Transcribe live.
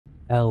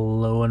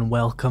Hello and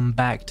welcome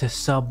back to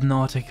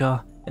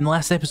Subnautica. In the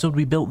last episode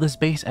we built this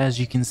base. As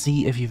you can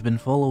see if you've been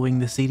following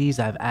the series,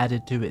 I've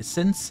added to it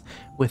since,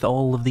 with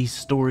all of these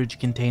storage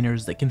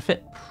containers that can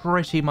fit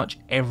pretty much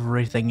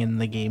everything in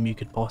the game you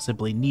could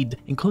possibly need,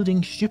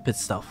 including stupid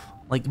stuff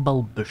like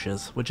bulb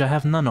bushes, which I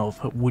have none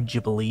of, would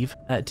you believe.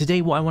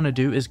 Today what I want to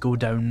do is go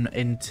down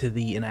into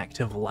the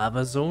inactive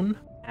lava zone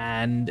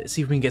and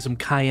see if we can get some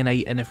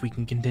kyanite and if we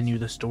can continue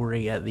the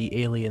story at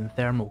the alien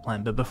thermal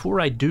plant. But before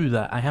I do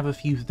that, I have a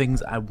few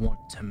things I want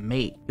to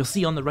make. You'll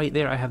see on the right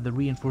there I have the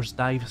reinforced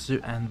dive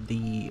suit and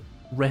the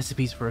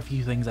recipes for a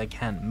few things I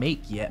can't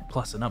make yet,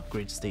 plus an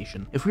upgrade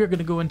station. If we are going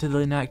to go into the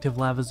inactive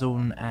lava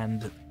zone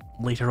and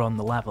later on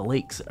the lava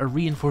lakes, a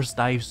reinforced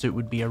dive suit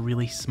would be a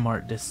really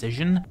smart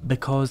decision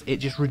because it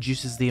just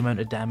reduces the amount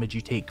of damage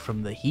you take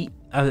from the heat.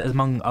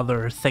 Among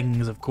other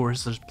things, of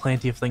course, there's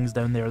plenty of things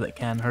down there that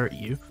can hurt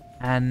you.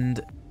 And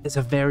it's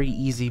a very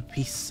easy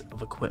piece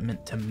of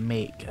equipment to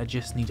make. I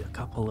just need a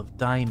couple of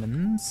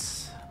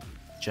diamonds,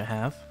 which I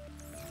have.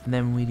 And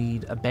then we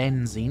need a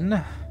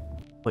benzene,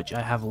 which I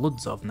have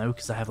loads of now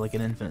because I have like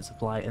an infinite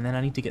supply. And then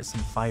I need to get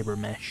some fiber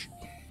mesh,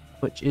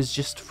 which is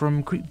just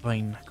from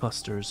creepvine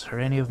clusters. Are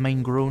any of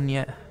mine grown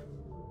yet?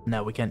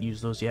 No, we can't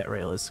use those yet.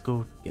 Right, let's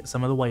go get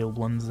some of the wild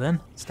ones then.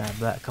 Stab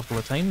that a couple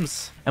of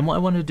times. And what I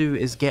want to do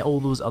is get all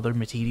those other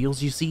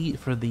materials you see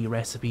for the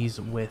recipes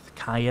with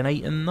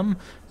kyanite in them,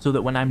 so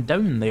that when I'm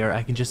down there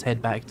I can just head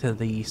back to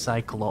the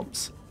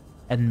Cyclops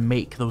and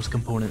make those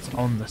components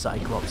on the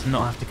Cyclops and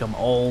not have to come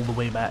all the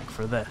way back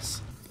for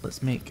this.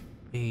 Let's make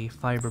a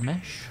fiber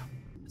mesh,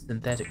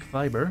 synthetic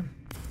fiber,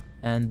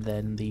 and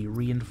then the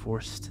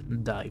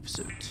reinforced dive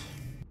suit.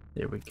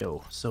 There we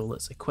go. So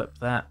let's equip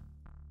that.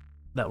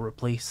 That'll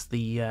replace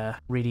the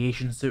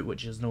radiation suit,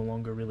 which is no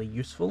longer really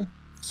useful.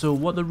 So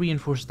what the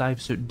reinforced dive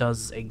suit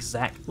does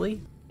exactly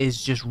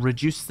is just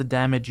reduce the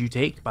damage you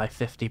take by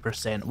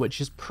 50%,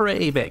 which is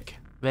pretty big.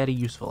 Very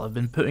useful. I've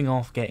been putting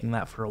off getting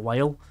that for a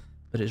while,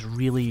 but it's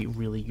really,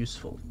 really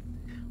useful.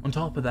 On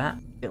top of that,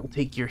 it'll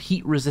take your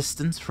heat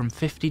resistance from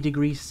 50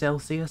 degrees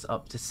Celsius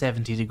up to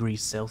 70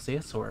 degrees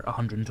Celsius, or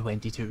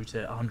 122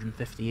 to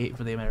 158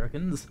 for the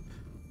Americans.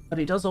 But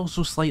it does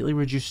also slightly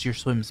reduce your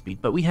swim speed.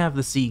 But we have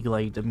the Sea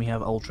Glide and we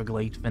have Ultra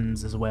Glide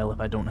fins as well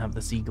if I don't have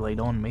the Sea Glide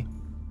on me.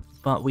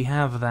 But we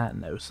have that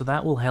now, so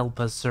that will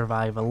help us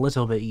survive a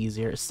little bit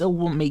easier. It still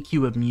won't make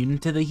you immune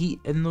to the heat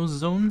in those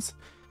zones,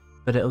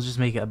 but it'll just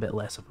make it a bit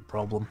less of a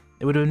problem.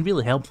 It would have been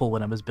really helpful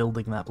when I was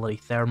building that bloody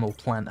thermal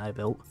plant I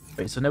built.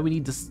 Right, so now we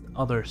need this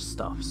other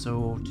stuff.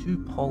 So 2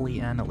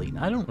 polyaniline.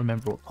 I don't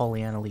remember what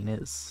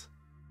polyaniline is.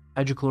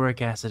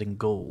 Hydrochloric acid and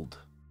gold.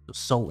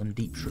 Salt and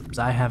deep shrooms.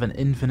 I have an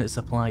infinite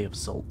supply of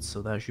salt,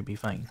 so that should be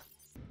fine.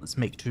 Let's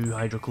make 2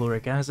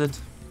 hydrochloric acid.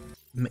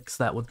 Mix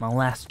that with my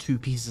last 2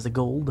 pieces of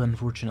gold.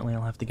 Unfortunately,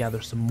 I'll have to gather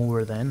some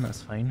more then,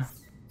 that's fine.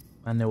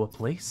 I know a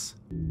place.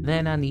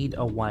 Then I need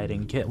a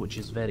wiring kit, which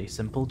is very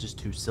simple, just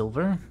 2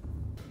 silver.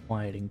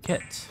 Wiring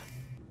kit.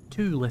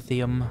 2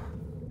 lithium,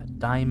 a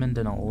diamond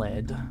and a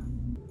lead.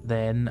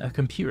 Then a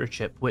computer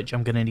chip, which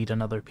I'm gonna need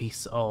another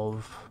piece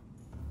of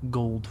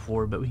gold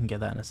for, but we can get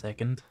that in a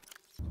second.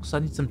 So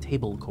I need some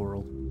table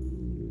coral.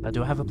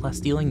 Do I have a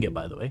plasteel ingot,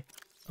 by the way?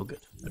 Oh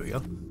good, there we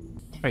go.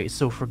 Right,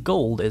 so for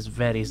gold it's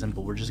very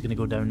simple. We're just going to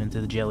go down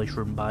into the jelly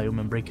shroom biome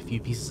and break a few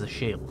pieces of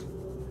shale.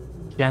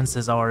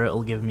 Chances are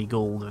it'll give me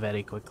gold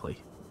very quickly.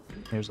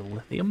 Here's a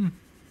lithium.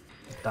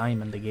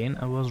 Diamond again.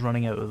 I was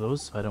running out of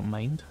those, so I don't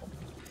mind.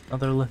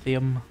 Another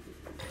lithium.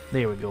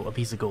 There we go, a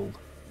piece of gold.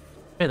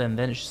 Right then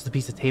it's just a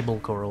piece of table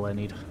coral I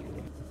need.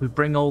 If we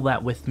bring all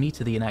that with me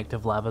to the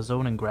inactive lava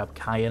zone and grab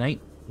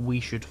kyanite, we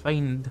should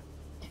find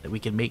that we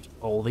can make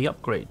all the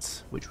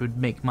upgrades, which would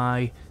make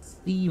my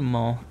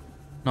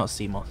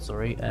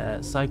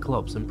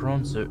Cyclops and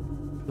prawn suit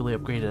fully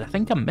upgraded. I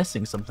think I'm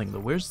missing something though.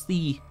 Where's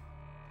the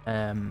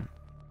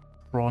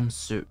prawn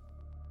suit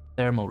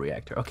thermal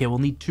reactor? Okay, we'll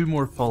need 2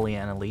 more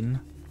polyaniline.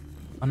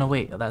 Oh no,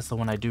 wait, that's the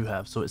one I do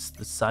have. So it's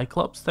the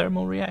Cyclops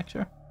thermal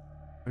reactor?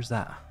 Where's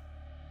that?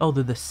 Oh,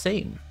 they're the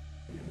same.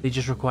 They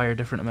just require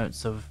different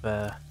amounts of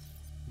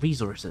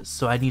resources.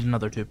 So I need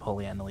another 2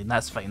 polyaniline.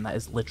 That's fine, that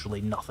is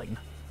literally nothing.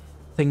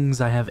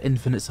 Things I have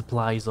infinite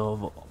supplies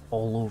of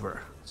all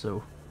over,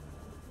 so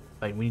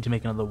fine. We need to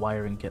make another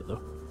wiring kit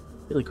though.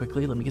 Really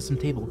quickly, let me get some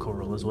table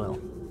coral as well.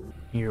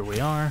 Here we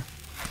are.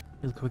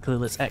 Really quickly,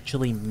 let's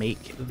actually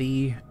make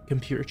the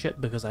computer chip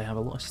because I have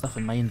a lot of stuff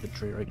in my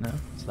inventory right now,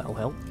 so that'll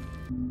help.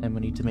 Then we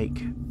need to make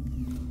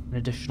an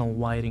additional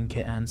wiring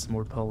kit and some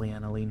more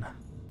polyaniline.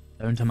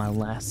 Down to my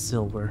last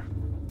silver.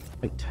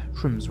 Right,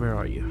 shrooms, where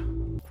are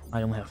you?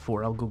 I only have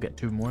 4, I'll go get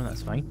 2 more,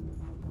 that's fine.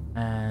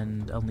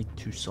 And I'll need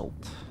 2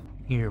 salt.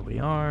 Here we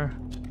are.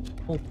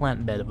 Whole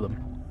plant bed of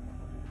them.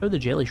 How are the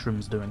jelly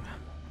shrooms doing?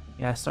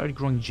 Yeah, I started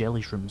growing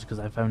jelly shrooms because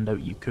I found out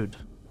you could.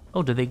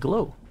 Oh, do they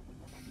glow?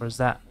 Or is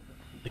that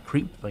the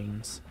creep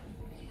vines?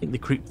 I think the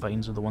creep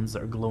vines are the ones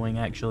that are glowing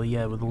actually,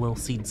 yeah, with the little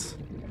seeds.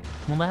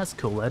 Well, that's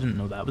cool. I didn't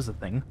know that was a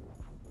thing.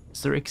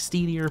 Is there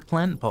exterior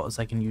plant pots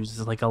I can use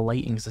as like a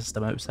lighting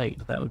system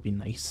outside? That would be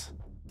nice.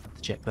 I'll have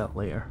to check that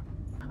later.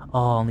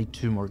 Oh, I'll need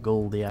 2 more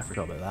gold. Yeah, I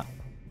forgot about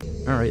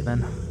that. Alright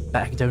then,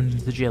 back down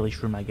into the jelly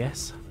shroom, I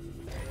guess.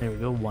 There we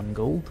go, 1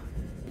 gold.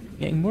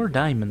 Getting more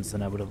diamonds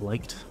than I would have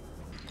liked.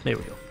 There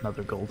we go,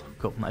 another gold.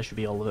 Cool, that should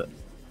be all of it.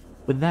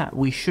 With that,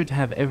 we should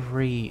have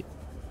every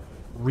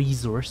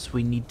resource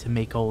we need to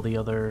make all the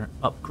other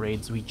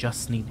upgrades. We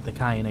just need the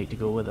kyanite to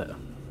go with it.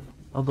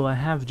 Although I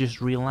have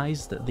just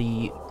realised that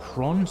the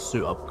prawn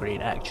suit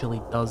upgrade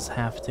actually does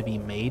have to be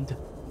made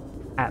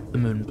at the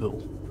moon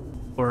pool,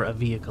 or a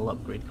vehicle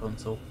upgrade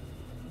console.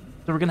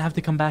 So we're gonna have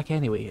to come back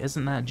anyway.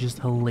 Isn't that just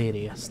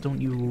hilarious? Don't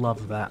you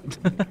love that?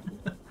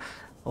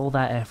 All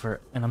that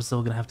effort, and I'm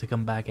still gonna have to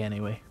come back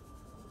anyway.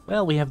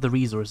 Well, we have the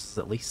resources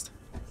at least.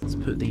 Let's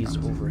put these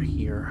over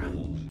here.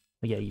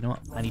 But yeah, you know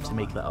what? I need to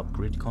make that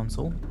upgrade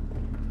console.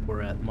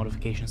 Or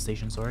modification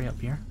station, sorry, up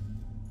here.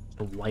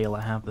 So while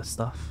I have this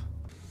stuff.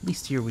 At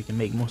least here we can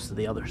make most of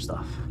the other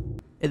stuff.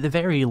 At the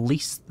very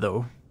least,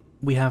 though,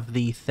 we have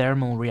the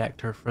thermal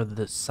reactor for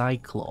the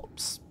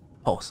Cyclops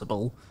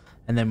possible.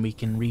 And then we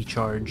can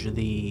recharge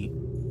the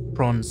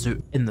prawn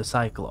suit in the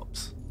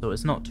Cyclops. So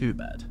it's not too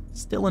bad.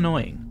 Still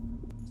annoying.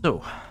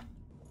 So,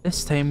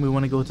 this time we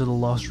want to go to the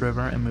Lost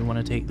River and we want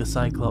to take the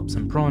Cyclops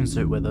and prawn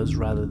suit with us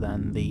rather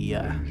than the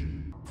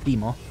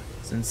Seamoth,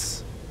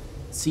 since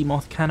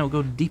Seamoth cannot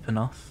go deep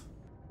enough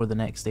for the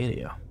next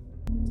area.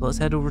 So let's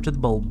head over to the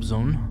bulb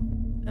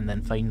zone and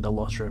then find the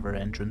Lost River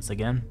entrance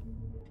again.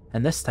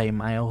 And this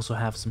time I also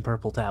have some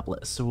purple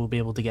tablets, so we'll be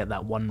able to get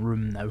that 1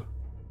 room now.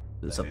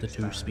 It's up to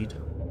 2 speed.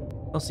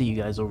 I'll see you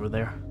guys over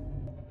there.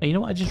 Hey, you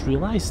know what I just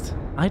realised?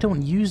 I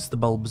don't use the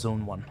bulb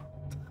zone one.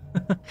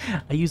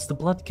 I use the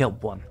blood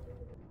kelp one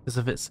because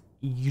of its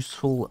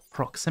useful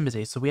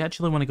proximity. So we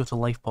actually want to go to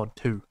Life Pod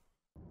 2.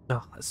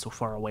 Oh, that's so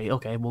far away.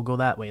 Okay, we'll go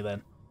that way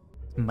then.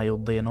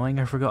 Mildly annoying.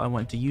 I forgot I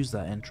wanted to use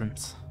that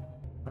entrance.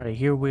 Alright,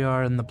 here we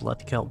are in the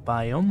blood kelp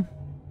biome.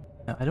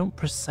 Now, I don't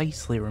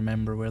precisely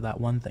remember where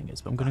that one thing is,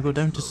 but I'm going to go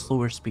down to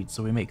slower speed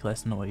so we make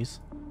less noise.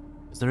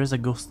 Because there is a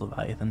ghost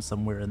leviathan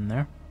somewhere in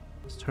there.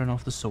 Let's turn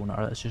off the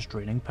sonar, that's just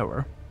draining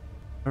power.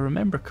 If I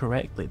remember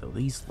correctly though,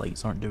 these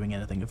lights aren't doing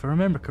anything. If I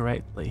remember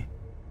correctly,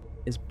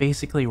 it's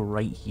basically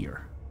right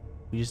here.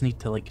 We just need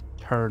to like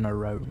turn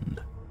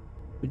around,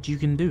 which you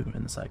can do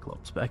in the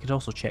Cyclops, but I could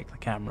also check the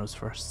cameras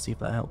first, see if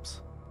that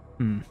helps.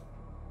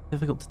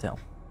 Difficult to tell.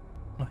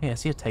 Oh hey, I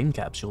see a time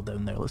capsule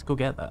down there, let's go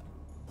get that.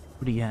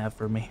 What do you have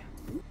for me?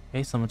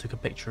 Okay, someone took a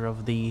picture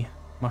of the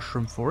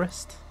mushroom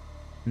forest,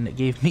 and it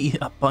gave me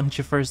a bunch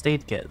of first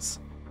aid kits.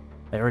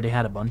 I already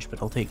had a bunch,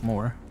 but I'll take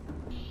more.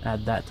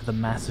 Add that to the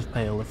massive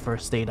pile of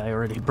first aid I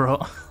already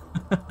brought.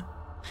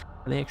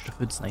 The extra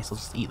food's nice, I'll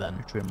just eat that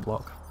nutrient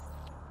block.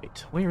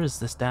 Wait, where is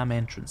this damn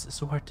entrance? It's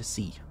so hard to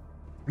see.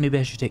 Maybe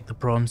I should take the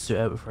prawn suit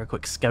out for a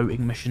quick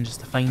scouting mission just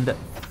to find it.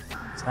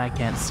 So I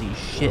can't see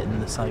shit in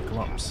the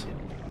Cyclops.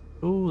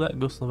 Oh, that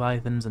ghost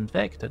leviathan's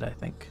infected, I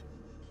think.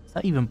 Is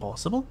that even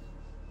possible?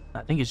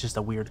 I think it's just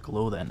a weird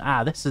glow then.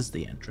 Ah, this is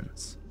the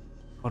entrance.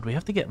 God, we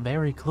have to get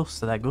very close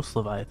to that ghost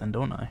leviathan,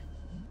 don't I?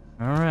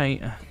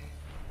 Alright.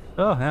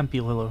 Oh,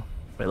 Ampule, hello.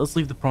 Right, let's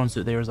leave the prawn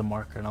suit there as a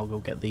marker and I'll go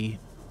get the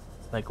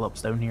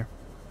Cyclops down here.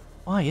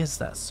 Why is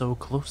that so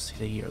close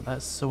to here?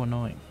 That's so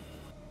annoying.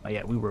 Oh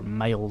yeah, we were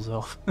miles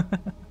off.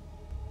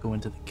 Go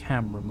into the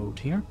camera mode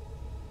here.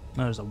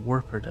 Oh, there's a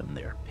warper down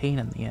there. Pain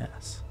in the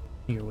ass.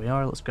 Here we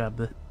are, let's grab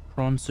the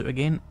prawn suit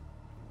again.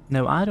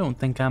 Now, I don't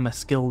think I'm a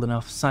skilled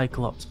enough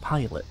Cyclops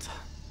pilot to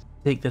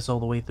take this all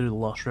the way through the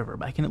Lost River,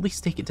 but I can at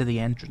least take it to the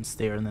entrance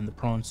there and then the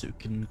prawn suit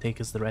can take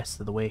us the rest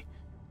of the way.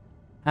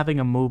 Having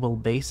a mobile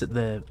base at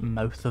the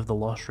mouth of the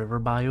Lost River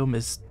biome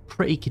is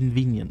pretty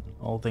convenient,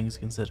 all things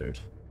considered.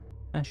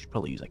 I should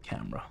probably use a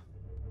camera.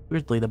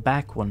 Weirdly, the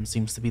back one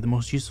seems to be the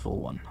most useful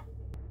one.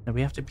 Now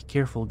we have to be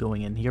careful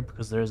going in here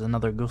because there is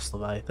another ghost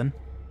leviathan.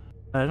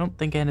 But I don't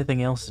think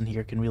anything else in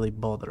here can really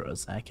bother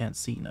us. I can't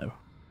see now.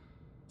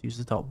 Let's use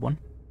the top one.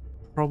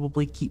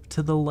 Probably keep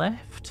to the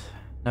left.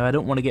 Now I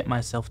don't want to get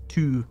myself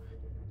too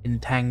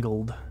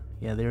entangled.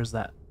 Yeah, there's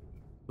that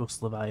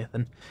ghost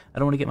leviathan. I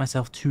don't want to get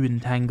myself too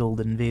entangled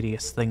in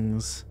various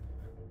things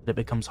that it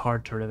becomes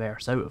hard to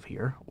reverse out of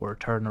here or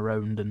turn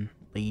around and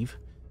leave.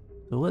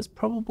 So let's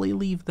probably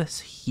leave this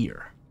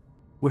here.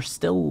 We're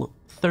still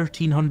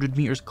 1,300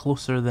 meters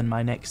closer than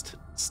my next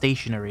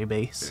stationary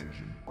base,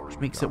 which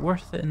makes it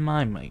worth it in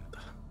my mind.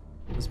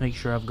 Let's make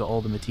sure I've got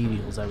all the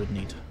materials I would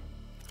need.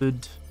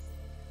 Food,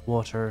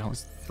 water,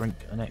 let's drink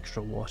an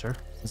extra water,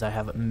 since I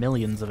have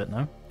millions of it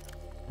now.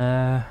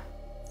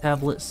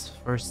 Tablets,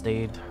 first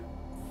aid.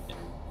 Yeah,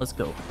 let's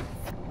go.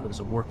 Oh, there's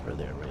a warper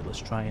there, right? Let's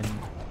try and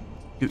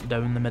scoot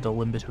down the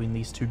middle in between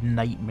these two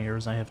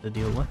nightmares I have to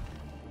deal with.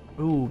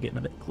 Oh, getting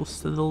a bit close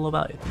to the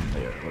Leviathan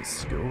there.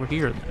 Let's go over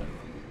here now.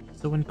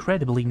 So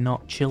incredibly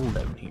not chill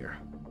down here.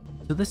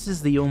 So this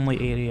is the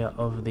only area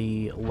of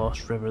the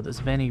Lost River that's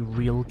of any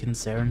real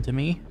concern to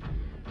me.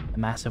 The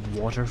massive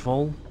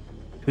waterfall.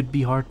 Could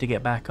be hard to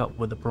get back up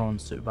with the prawn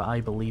suit, but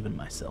I believe in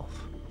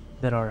myself.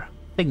 There are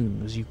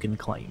things you can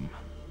climb.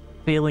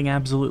 Failing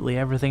absolutely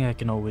everything, I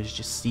can always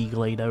just sea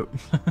glide out.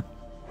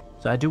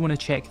 So I do want to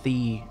check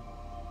the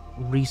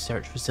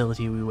research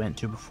facility we went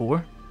to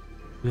before.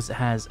 because it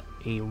has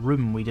a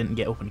room we didn't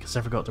get open because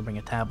I forgot to bring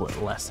a tablet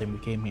the last time we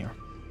came here.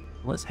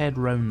 Let's head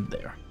round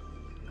there.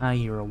 I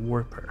hear a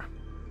warper.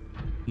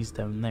 He's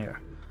down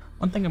there.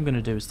 One thing I'm going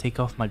to do is take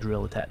off my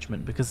drill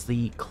attachment because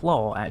the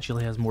claw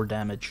actually has more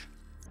damage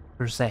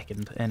per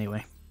second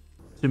anyway,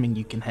 assuming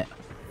you can hit.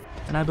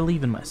 And I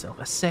believe in myself.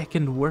 A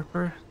second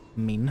warper?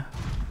 Mean.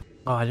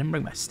 Oh, I didn't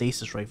bring my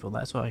stasis rifle.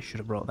 That's what I should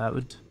have brought. That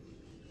would...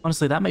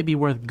 Honestly, that might be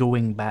worth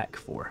going back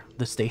for.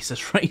 The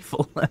stasis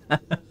rifle.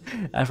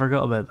 I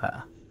forgot about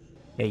that.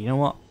 Yeah, you know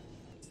what?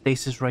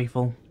 Stasis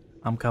rifle,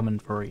 I'm coming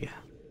for you.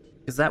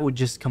 Because that would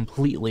just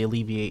completely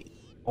alleviate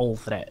all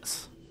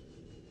threats.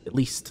 At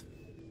least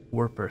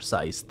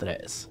warper-sized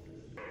threats.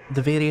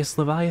 The various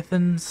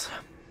leviathans?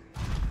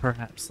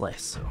 Perhaps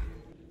less so.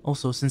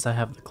 Also, since I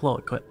have the claw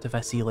equipped, if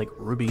I see like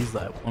rubies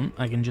that I want,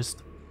 I can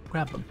just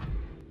grab them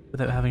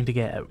without having to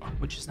get out,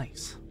 which is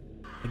nice.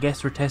 I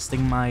guess we're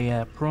testing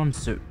my prawn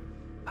suit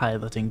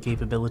piloting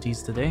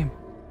capabilities today.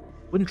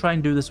 Wouldn't try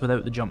and do this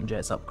without the jump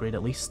jets upgrade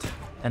at least,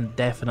 and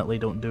definitely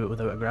don't do it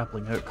without a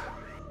grappling hook.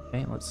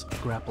 Okay, let's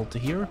grapple to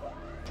here.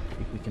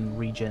 See if we can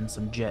regen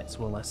some jets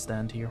while I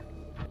stand here.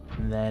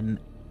 And then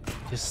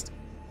just...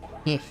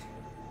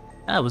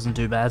 that wasn't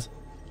too bad.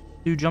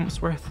 2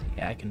 jumps worth?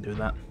 Yeah, I can do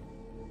that.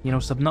 You know,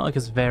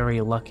 Subnautica's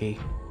very lucky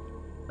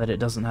that it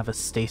doesn't have a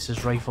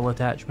stasis rifle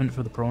attachment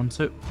for the prawn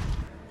suit,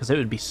 because it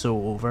would be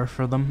so over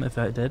for them if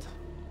it did.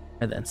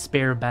 And then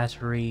spare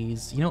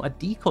batteries. You know, a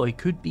decoy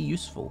could be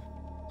useful.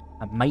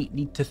 I might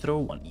need to throw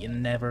one, you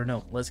never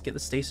know. Let's get the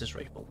stasis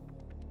rifle.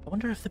 I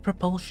wonder if the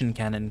propulsion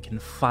cannon can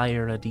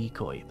fire a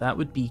decoy. That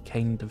would be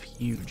kind of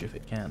huge if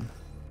it can.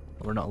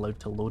 We're not allowed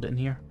to load it in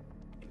here.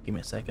 Give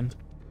me a second.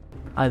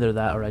 Either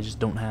that or I just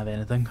don't have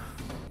anything.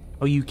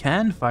 Oh, you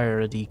can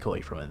fire a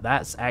decoy from it.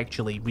 That's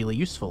actually really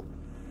useful.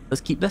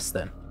 Let's keep this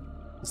then.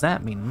 Because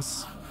that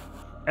means...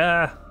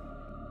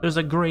 there's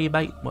a grey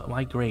bite. What?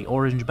 Why grey?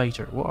 Orange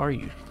biter. What are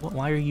you? What?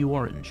 Why are you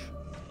orange?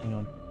 Hang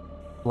on.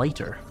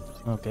 Blighter.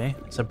 Okay,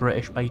 it's a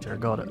British biter.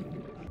 Got it.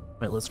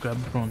 Right, let's grab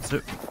the prawn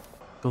suit.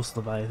 Ghost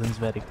Leviathan's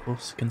very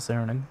close.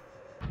 Concerning.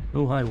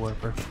 Oh, hi,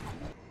 Warper.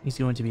 He's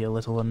going to be a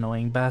little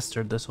annoying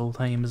bastard this whole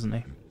time, isn't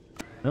he?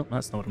 Well,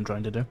 that's not what I'm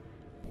trying to do.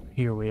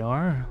 Here we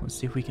are. Let's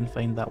see if we can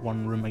find that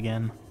one room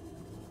again.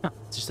 Ah,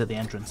 it's just at the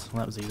entrance. Well,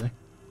 that was easy.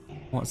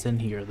 What's in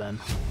here then?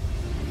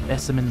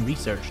 Specimen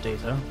research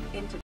data.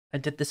 I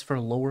did this for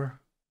lore.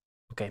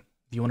 Okay, if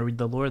you want to read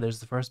the lore, there's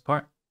the first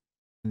part,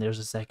 and there's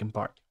the second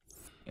part.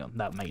 You know,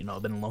 that might not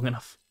have been long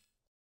enough.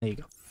 There you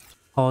go.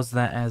 Pause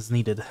that as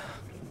needed.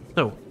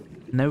 So,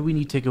 now we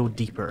need to go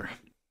deeper.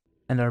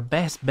 And our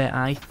best bet,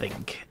 I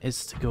think,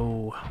 is to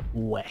go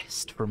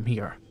west from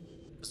here.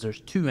 Because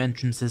there's 2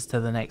 entrances to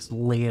the next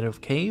layer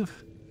of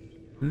cave,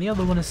 and the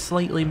other one is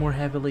slightly more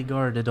heavily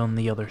guarded on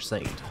the other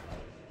side.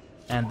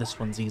 And this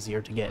one's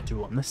easier to get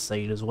to on this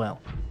side as well.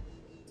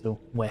 So,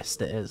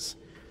 west it is.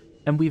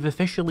 And we've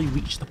officially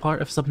reached the part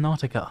of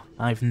Subnautica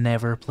I've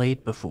never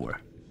played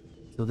before.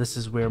 So this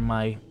is where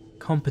my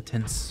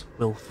competence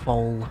will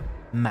fall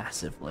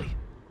massively.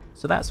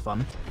 So that's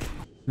fun.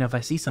 Now if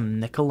I see some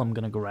nickel, I'm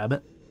gonna grab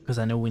it, because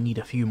I know we need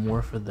a few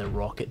more for the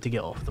rocket to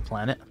get off the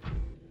planet.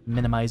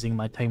 Minimizing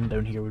my time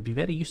down here would be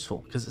very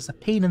useful, because it's a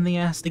pain in the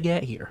ass to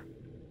get here.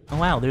 Oh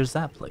wow, there's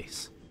that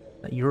place.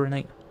 That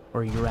uranite,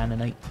 or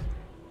uraninite.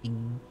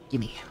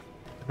 Gimme.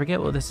 I forget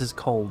what this is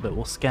called, but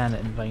we'll scan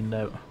it and find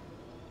out.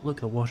 Look,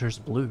 the water's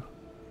blue.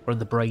 Or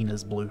the brine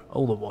is blue.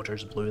 All the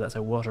water's blue, that's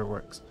how water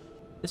works.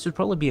 This would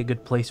probably be a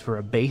good place for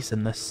a base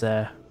in this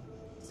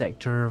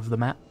sector of the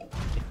map,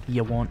 if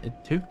you wanted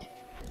to.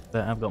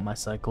 But I've got my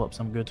Cyclops,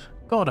 I'm good.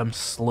 God, I'm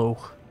slow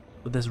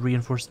with this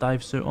reinforced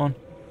dive suit on.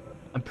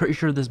 I'm pretty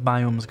sure this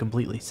biome is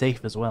completely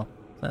safe as well.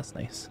 That's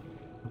nice.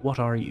 What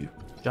are you?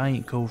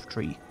 Giant cove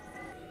tree.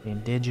 The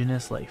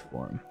indigenous life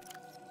form.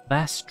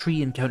 Vast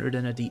tree encountered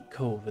in a deep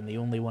cove, and the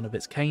only one of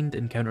its kind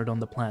encountered on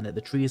the planet.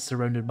 The tree is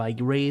surrounded by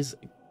rays...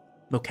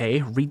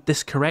 Okay, read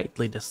this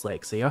correctly,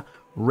 dyslexia.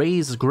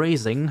 Rays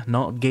grazing,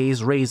 not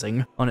gaze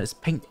raising, on its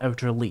pink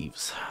outer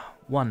leaves.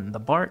 1. The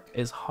bark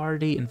is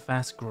hardy and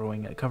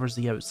fast-growing. It covers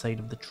the outside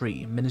of the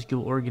tree.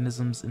 Minuscule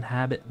organisms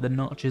inhabit the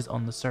notches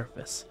on the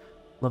surface.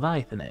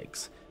 Leviathan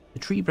eggs. The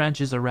tree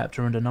branches are wrapped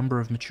around a number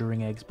of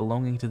maturing eggs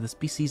belonging to the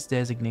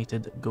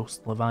species-designated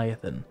Ghost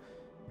Leviathan.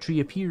 The tree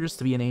appears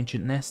to be an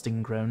ancient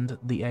nesting ground.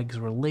 The eggs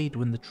were laid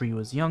when the tree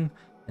was young,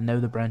 and now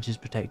the branches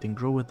protect and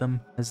grow with them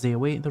as they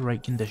await the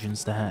right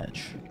conditions to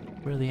hatch.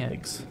 Where are the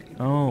eggs?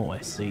 Oh, I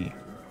see.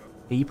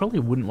 Yeah, you probably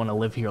wouldn't want to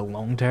live here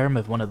long term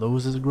if one of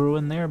those is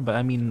growing there, but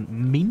I mean,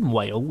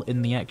 meanwhile,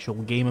 in the actual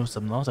game of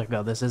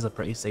Subnautica, this is a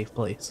pretty safe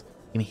place.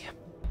 Gimme.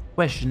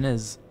 Question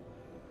is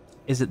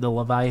it the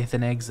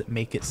Leviathan eggs that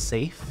make it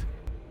safe?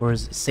 Or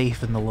is it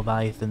safe and the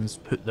Leviathans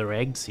put their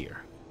eggs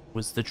here?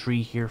 Was the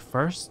tree here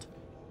first?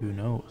 Who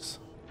knows?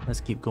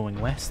 Let's keep going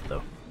west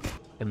though.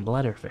 And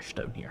bladderfish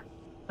down here.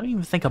 I don't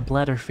even think a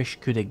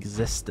bladderfish could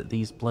exist at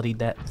these bloody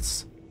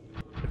depths.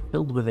 They're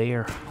filled with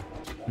air.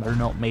 They're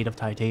not made of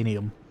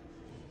titanium.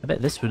 I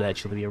bet this would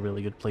actually be a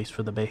really good place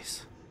for the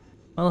base.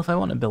 Well, if I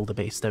want to build a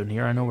base down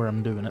here, I know where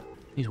I'm doing it.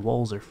 These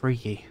walls are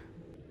freaky.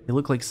 They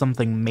look like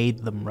something made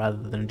them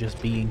rather than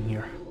just being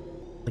here.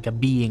 Like a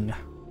being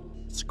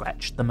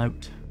scratched them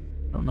out.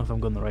 I don't know if I'm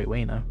going the right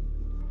way now.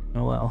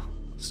 Oh well,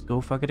 let's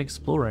go fucking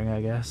exploring,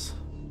 I guess.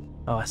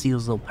 Oh, I see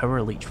those little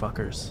power leech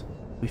fuckers.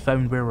 We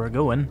found where we're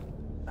going.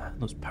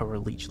 Those power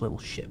leech little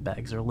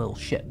shitbags are little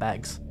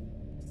shitbags.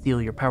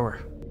 Steal your power.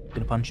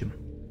 Gonna punch him.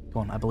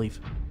 Go on, I believe.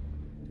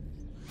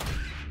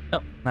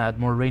 Oh, I had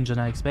more range than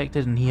I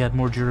expected, and he had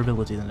more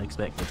durability than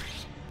expected.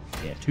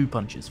 Yeah, 2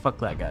 punches. Fuck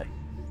that guy.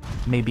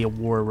 Maybe a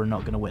war we're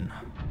not gonna win.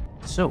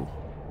 So,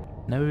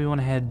 now we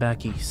want to head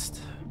back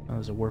east. Oh,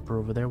 there's a warper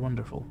over there.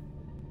 Wonderful.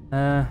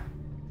 The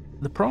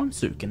prawn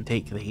suit can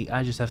take the heat.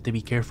 I just have to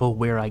be careful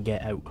where I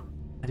get out.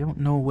 I don't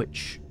know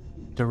which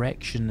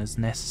direction is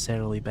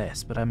necessarily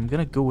best, but I'm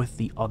gonna go with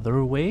the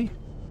other way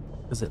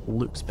because it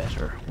looks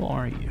better. What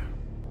are you?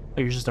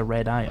 Oh, you're just a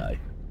red eye.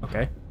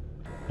 Okay.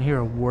 I hear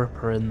a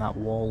warper in that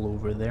wall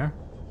over there.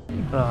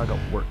 Oh, I got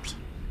warped.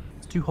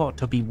 It's too hot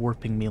to be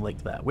warping me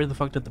like that. Where the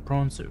fuck did the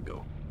prawn suit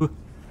go?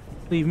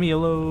 Leave me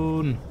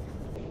alone.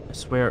 I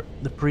swear,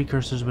 the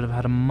precursors would have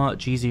had a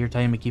much easier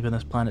time of keeping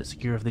this planet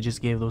secure if they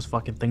just gave those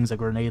fucking things a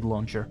grenade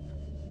launcher.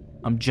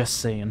 I'm just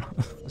saying.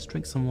 Let's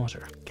drink some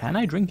water. Can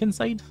I drink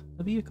inside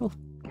the vehicle?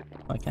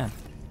 I can.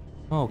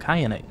 Oh,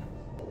 kyanite.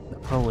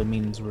 That probably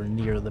means we're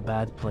near the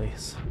bad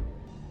place.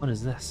 What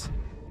is this?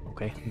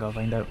 Okay, I gotta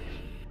find out.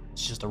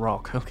 It's just a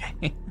rock,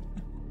 okay.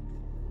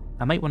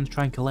 I might want to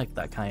try and collect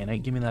that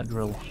kyanite. Give me that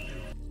drill.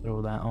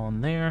 Throw that on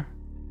there.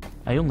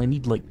 I only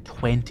need like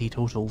 20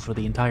 total for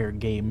the entire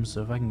game,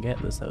 so if I can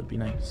get this, that would be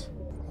nice.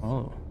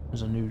 Oh,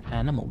 there's a new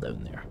animal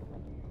down there.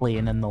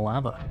 Playing in the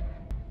lava.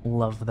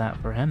 Love that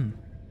for him.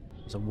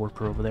 There's a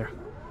warper over there.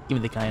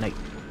 Give me the kyanite.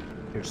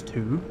 There's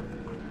 2.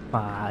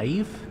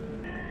 5.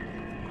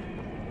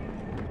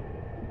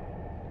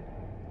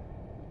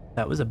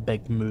 That was a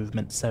big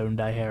movement sound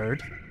I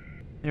heard.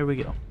 There we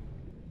go.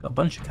 Got a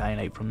bunch of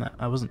kyanite from that.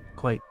 I wasn't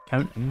quite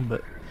counting,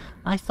 but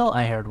I thought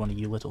I heard one of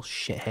you little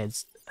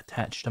shitheads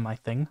attached to my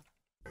thing.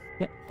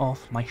 Get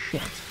off my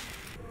shit,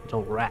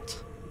 little rat.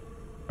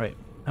 Right,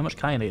 how much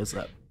kyanite is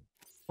that?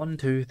 1,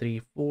 2,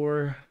 3,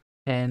 4,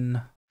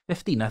 10,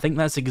 15. I think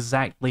that's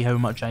exactly how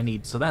much I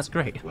need, so that's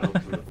great.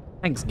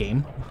 Thanks,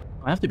 game.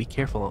 I have to be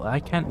careful.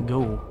 I can't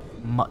go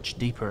much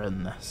deeper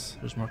in this.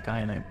 There's more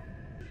kyanite.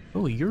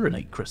 Oh,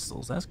 uranite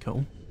crystals. That's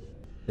cool.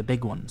 The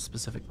big ones,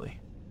 specifically.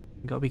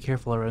 Gotta be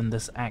careful around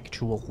this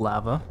actual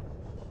lava.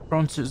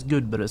 Prawn suit's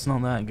good, but it's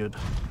not that good.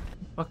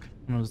 Fuck,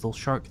 one of those little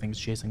shark things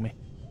chasing me.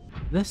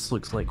 This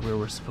looks like where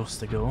we're supposed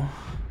to go.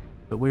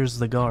 But where's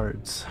the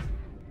guards?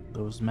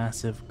 Those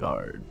massive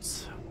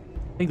guards.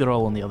 I think they're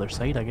all on the other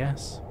side, I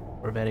guess.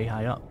 Or very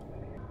high up.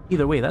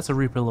 Either way, that's a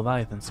Reaper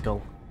Leviathan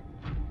skull.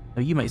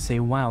 Now you might say,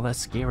 wow, that's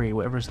scary,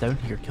 whatever's down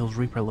here kills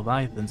Reaper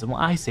Leviathans. And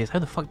what I say is, how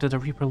the fuck did a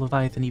Reaper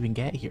Leviathan even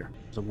get here?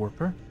 There's a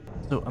warper.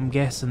 So I'm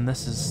guessing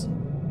this is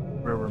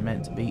where we're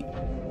meant to be.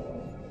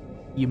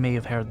 You may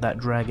have heard that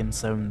dragon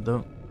sound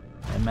though.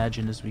 I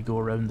imagine as we go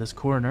around this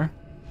corner,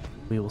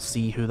 we will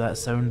see who that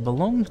sound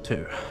belonged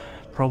to.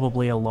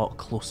 Probably a lot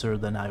closer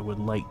than I would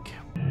like.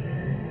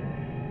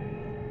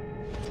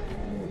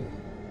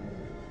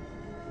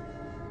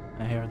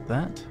 I heard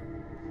that.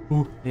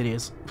 Ooh, it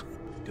is.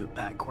 Go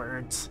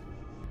backwards.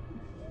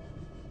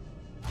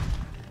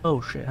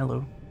 Oh shit,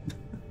 hello.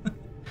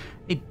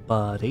 Hey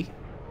buddy.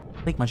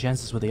 Take my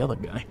chances with the other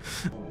guy.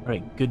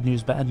 Right, good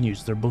news, bad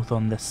news, they're both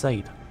on this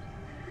side.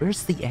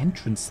 Where's the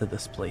entrance to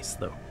this place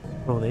though?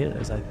 Oh, there it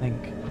is, I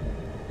think.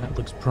 That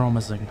looks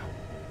promising.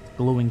 It's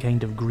glowing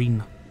kind of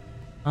green.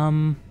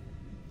 You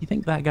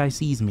think that guy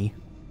sees me?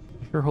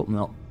 I sure hope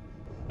not.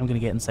 I'm gonna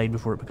get inside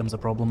before it becomes a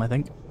problem, I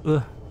think.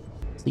 Ugh.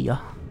 See ya.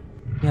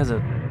 He has a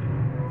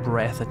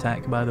breath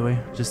attack, by the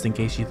way, just in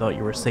case you thought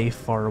you were safe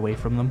far away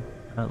from them.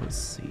 Let's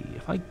see.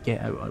 If I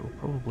get out, I will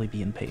probably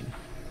be in pain.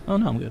 Oh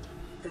no, I'm good.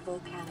 The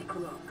volcanic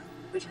rock,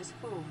 which has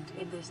formed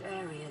in this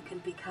area, can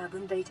be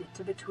carbon dated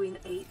to between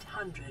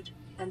 800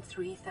 and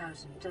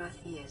 3,000 Earth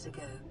years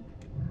ago.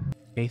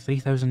 Okay,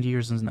 3,000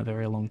 years isn't a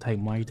very long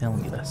time. Why are you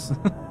telling me this?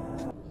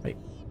 Right,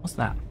 what's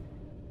that?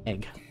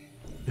 Egg.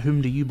 To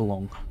whom do you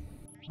belong?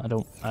 I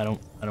don't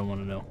want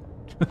to know.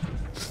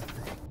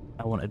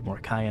 I wanted more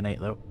kyanite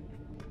though,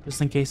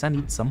 just in case I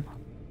need some.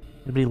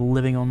 Anybody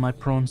living on my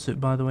prawn suit,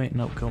 by the way?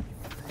 No, cool.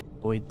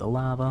 Avoid the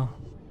lava.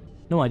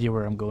 No idea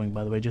where I'm going,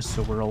 by the way, just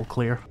so we're all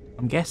clear.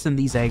 I'm guessing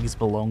these eggs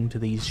belong to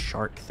these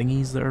shark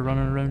thingies that are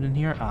running around in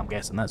here. I'm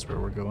guessing that's where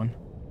we're going.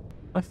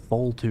 If I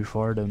fall too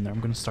far down there,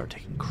 I'm going to start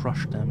taking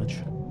crush damage.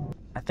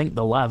 I think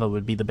the lava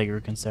would be the bigger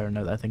concern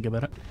now that I think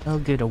about it. I'll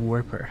get a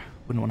warper.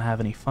 Wouldn't want to have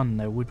any fun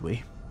now, would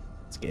we?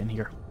 Let's get in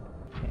here.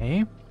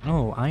 Okay.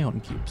 Oh,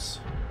 ion cubes.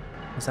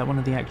 Is that one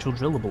of the actual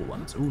drillable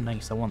ones? Oh,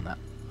 nice. I want that.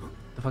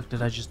 The fuck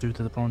did I just do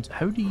to the prawn suit?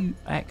 How do you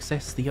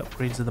access the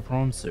upgrades of the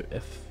prawn suit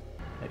if...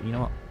 You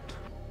know what?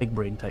 Big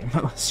brain time.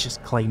 Let's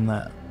just climb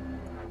that.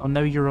 Oh,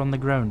 now you're on the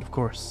ground, of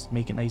course.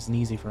 Make it nice and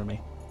easy for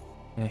me.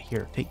 Yeah,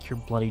 here, take your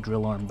bloody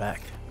drill arm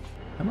back.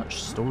 How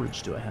much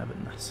storage do I have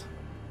in this?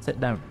 Sit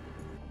down.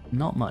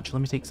 Not much. Let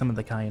me take some of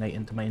the kyanite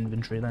into my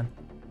inventory then.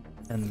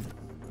 And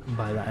And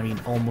by that I mean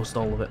almost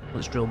all of it.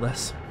 Let's drill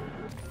this.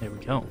 There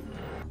we go.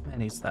 How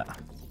many is that?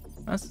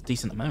 That's a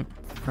decent amount.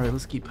 Alright,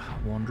 let's keep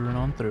wandering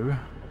on through.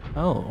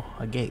 Oh,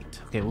 a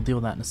gate. Okay, we'll deal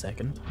with that in a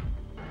second.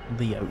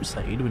 The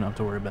outside, we don't have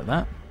to worry about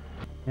that.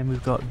 And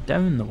we've got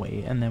down the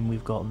way, and then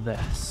we've got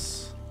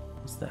this.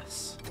 What's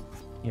this?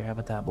 Here, have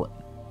a tablet.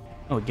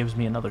 Oh, it gives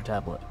me another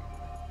tablet.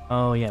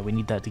 Oh yeah, we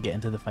need that to get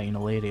into the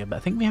final area, but I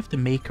think we have to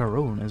make our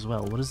own as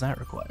well. What does that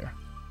require?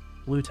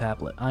 Blue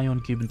tablet, ion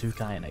cube and 2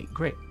 kyanite.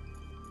 Great.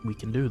 We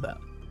can do that.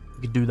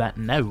 We can do that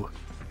now.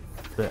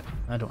 But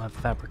I don't have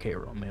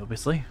fabricator on me,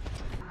 obviously.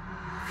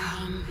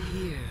 Come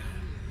here.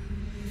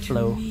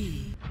 Hello.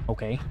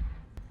 Okay.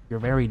 You're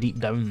very deep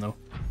down though.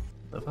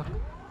 The fuck?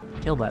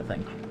 Kill that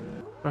thing.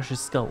 Crush his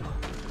skull.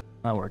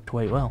 That worked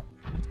quite well.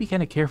 I have to be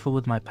kind of careful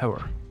with my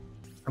power.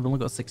 I've only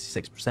got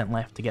 66%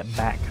 left to get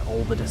back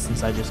all the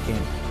distance I just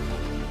came.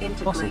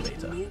 Fossil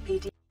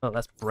data. Oh,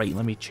 that's bright.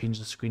 Let me change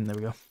the screen. There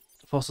we go.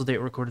 Fossil data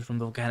recorded from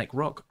the volcanic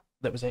rock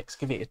that was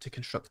excavated to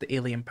construct the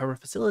alien power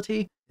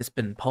facility. It's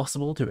been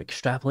possible to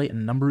extrapolate a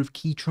number of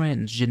key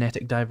trends: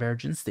 genetic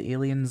divergence, the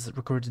aliens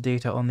recorded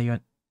data on the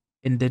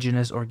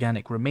indigenous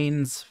organic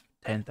remains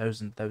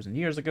 10,000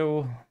 years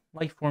ago,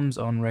 life forms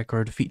on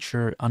record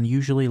feature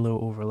unusually low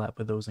overlap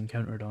with those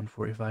encountered on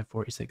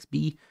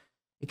 4546b,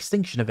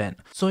 extinction event.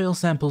 Soil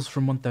samples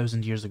from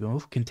 1,000 years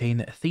ago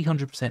contain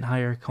 300%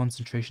 higher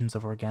concentrations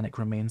of organic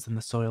remains than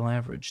the soil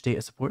average.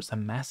 Data supports a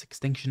mass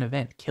extinction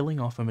event, killing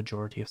off a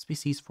majority of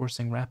species,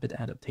 forcing rapid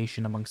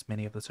adaptation amongst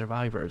many of the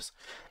survivors.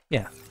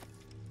 Yeah,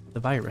 the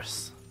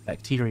virus,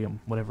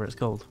 bacterium, whatever it's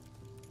called.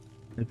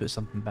 Let me put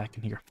something back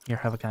in here. Here,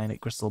 have a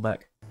kyanite crystal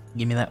back.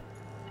 Give me that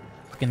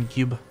fucking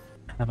cube.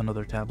 Have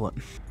another tablet.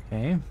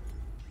 Okay.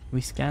 We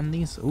scan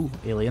these. Ooh,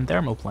 alien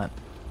thermal plant.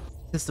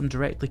 System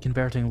directly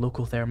converting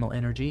local thermal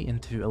energy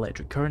into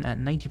electric current at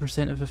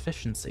 90% of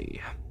efficiency.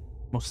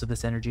 Most of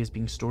this energy is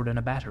being stored in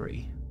a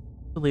battery.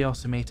 Fully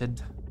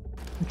automated.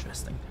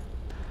 Interesting.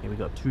 Okay, we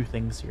got 2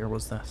 things here.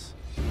 What's this?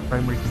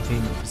 Primary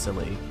containment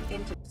facility.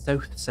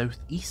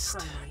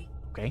 South-southeast.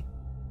 Okay.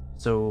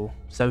 So,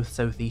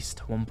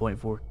 south-southeast,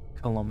 1.4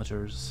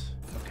 kilometers.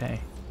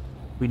 Okay.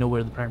 We know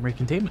where the primary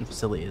containment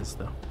facility is,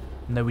 though.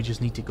 Now we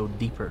just need to go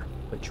deeper,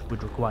 which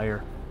would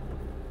require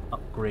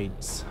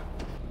upgrades.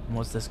 And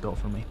what's this got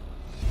for me?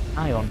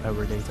 Ion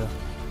power data.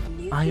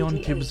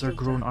 Ion cubes are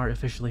grown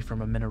artificially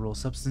from a mineral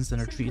substance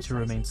and are treated to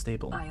remain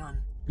stable.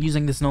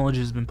 Using this knowledge,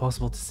 it has been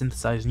possible to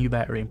synthesize new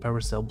battery and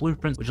power cell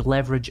blueprints, which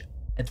leverage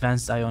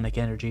advanced ionic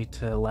energy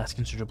to last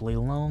considerably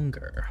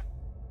longer.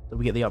 So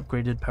we get the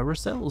upgraded power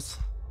cells?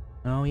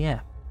 Oh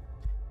yeah.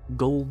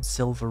 Gold,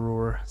 silver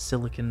ore,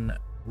 silicon,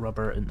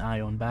 rubber, and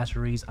ion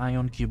batteries,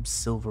 ion cubes,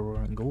 silver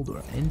ore, and gold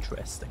ore.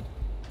 Interesting.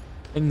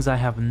 Things I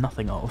have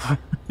nothing of.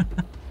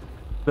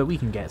 But we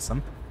can get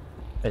some.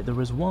 Right, there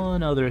was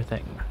one other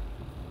thing.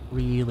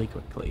 Really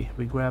quickly.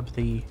 We grab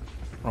the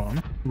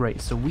prawn.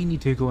 Right, so we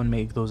need to go and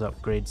make those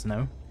upgrades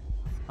now.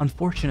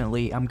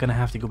 Unfortunately, I'm gonna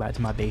have to go back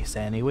to my base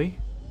anyway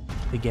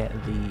to get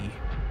the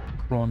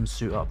prawn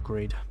suit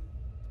upgrade,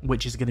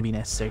 which is gonna be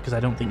necessary because I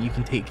don't think you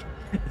can take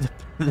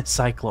the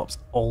Cyclops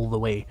all the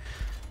way.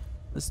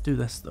 Let's do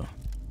this though.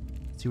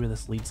 See where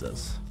this leads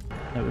us.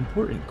 Now,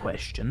 important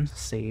question.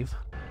 Save.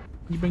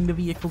 Can you bring the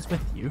vehicles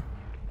with you?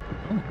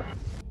 Oh.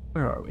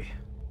 Where are we?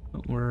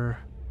 We're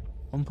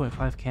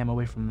 1.5 cam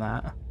away from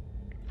that.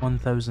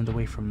 1,000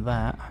 away from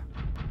that.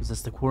 Is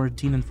this the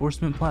quarantine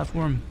enforcement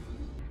platform?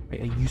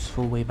 Right, a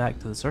useful way back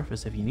to the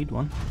surface if you need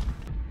one.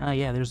 Ah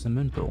yeah, there's the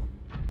moon pool.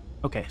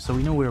 Okay, so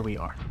we know where we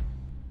are.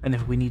 And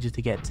if we needed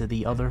to get to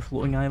the other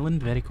floating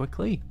island very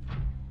quickly,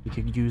 we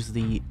could use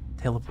the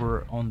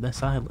teleport on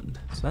this island.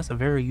 So that's a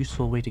very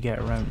useful way to get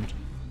around.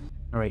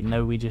 Alright,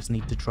 now we just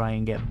need to try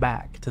and get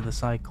back to the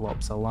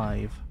Cyclops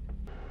alive.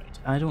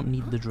 I don't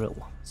need the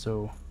drill,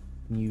 so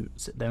can you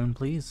sit down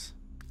please?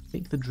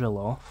 Take the drill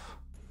off.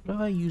 What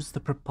if I use the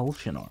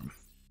propulsion arm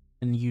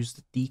and use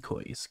the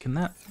decoys? Can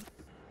that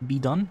be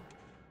done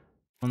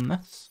on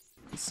this?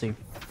 Let's see.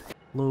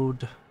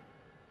 Load.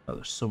 Oh,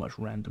 there's so much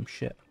random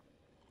shit.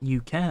 You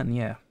can,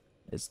 yeah.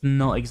 It's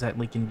not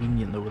exactly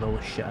convenient though with all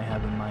the shit I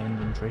have in my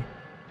inventory.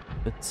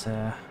 But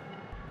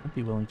I'd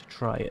be willing to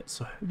try it.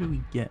 So how do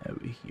we get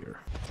out of here?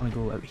 I want to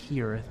go out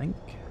here, I think.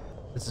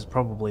 This is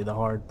probably the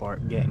hard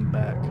part, getting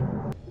back.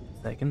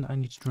 Second, I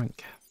need to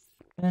drink.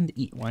 And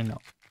eat, why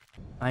not?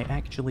 I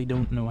actually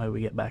don't know how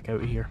we get back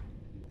out of here.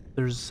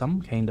 There's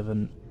some kind of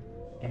an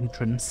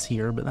entrance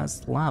here, but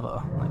that's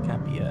lava. That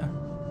can't be it.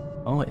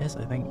 Oh, it is,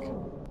 I think.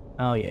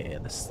 Oh yeah,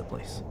 this is the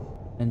place.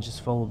 And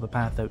just follow the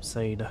path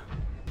outside.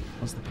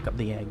 Once they pick up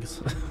the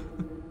eggs.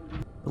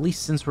 At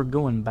least since we're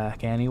going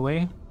back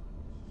anyway,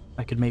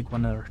 I could make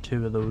 1 or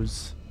 2 of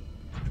those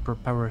super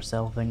power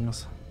cell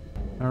things.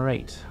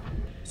 Alright.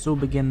 So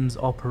begins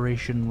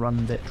Operation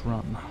Run Dit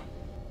Run.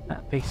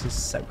 That faces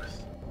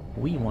south.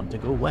 We want to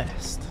go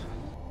west.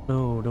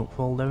 Oh, don't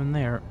fall down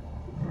there.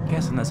 I'm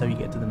guessing that's how you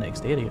get to the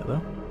next area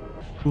though.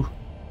 Ooh,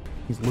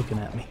 he's looking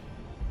at me.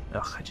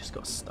 Ugh, I just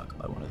got stuck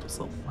by one of those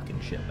little fucking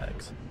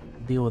shitbags.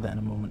 Deal with that in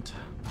a moment.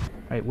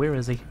 Right, where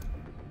is he?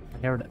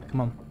 I heard it,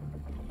 come on.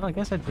 Oh, I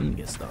guess I didn't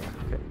get stuck.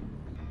 Okay.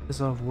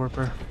 Piss off,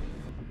 warper.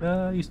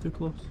 He's too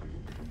close.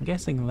 I'm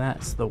guessing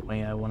that's the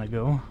way I want to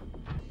go.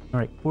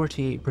 Alright,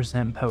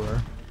 48%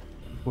 power.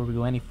 Before we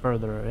go any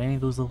further, are any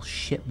of those little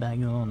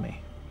shitbags on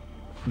me?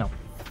 No.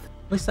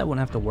 At least I won't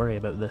have to worry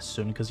about this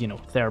soon, because, you know,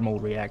 thermal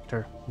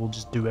reactor will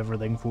just do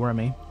everything for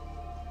me.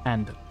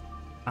 And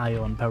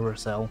ion power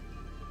cell.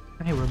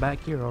 Hey, we're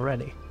back here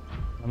already.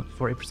 I'm at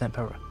 40%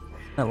 power.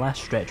 That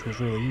last stretch was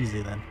really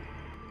easy then.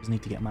 Just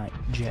need to get my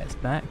jets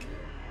back,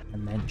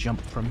 and then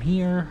jump from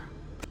here.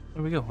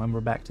 There we go, and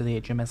we're back to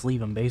the HMS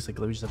Leaving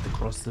basically. We just have to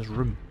cross this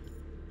room.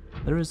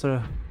 There is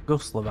a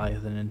ghost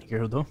leviathan in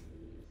here though.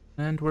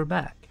 And we're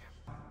back.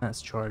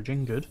 That's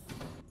charging, good.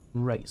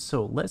 Right,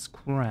 so let's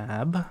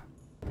grab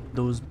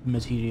those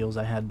materials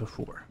I had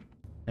before.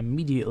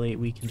 Immediately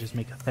we can just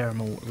make a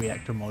thermal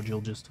reactor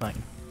module just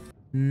fine.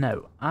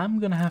 Now, I'm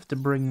gonna have to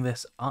bring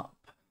this up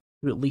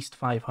to at least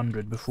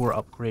 500 before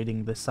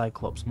upgrading the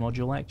Cyclops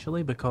module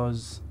actually,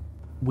 because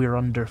we're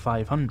under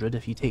 500.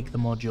 If you take the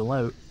module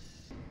out,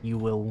 you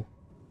will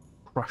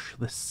crush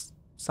this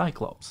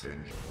Cyclops,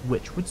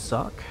 which would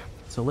suck.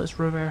 So let's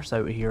reverse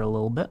out of here a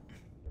little bit.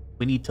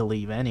 We need to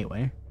leave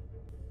anyway.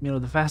 You know,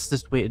 the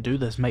fastest way to do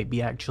this might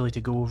be actually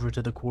to go over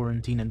to the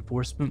quarantine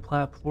enforcement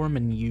platform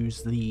and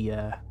use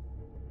the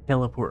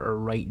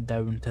teleporter right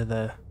down to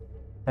the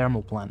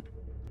thermal plant,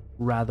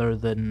 rather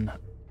than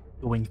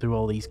going through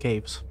all these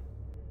caves.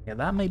 Yeah,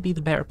 that might be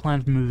the better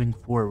plan moving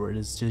forward,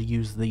 is to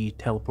use the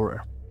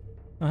teleporter.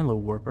 Oh, hello,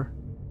 warper.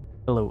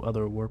 Hello,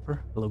 other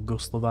warper. Hello,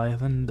 ghost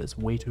leviathan that's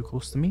way too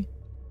close to me.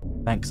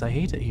 Thanks, I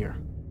hate it here.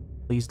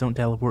 Please don't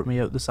teleport me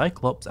out the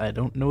Cyclops. I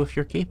don't know if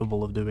you're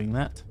capable of doing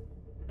that,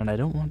 and I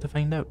don't want to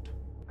find out.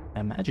 I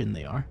imagine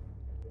they are.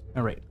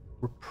 Alright,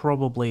 we're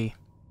probably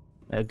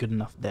at a good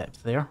enough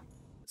depth there.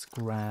 Let's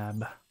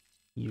grab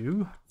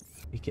you.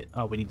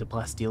 Oh, we need the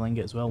plasteel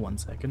ingot as well, 1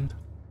 second.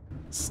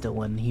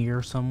 Still in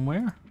here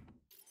somewhere.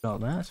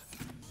 Got that.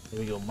 There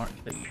we go, mark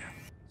there.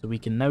 So we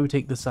can now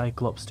take the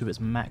Cyclops to its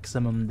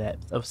maximum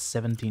depth of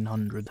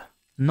 1700.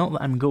 Not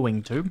that I'm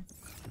going to,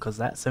 because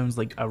that sounds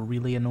like a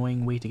really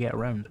annoying way to get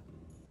around.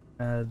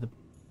 The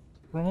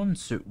prawn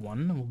suit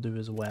one will do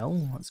as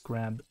well. Let's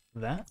grab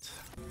that.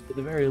 At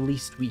the very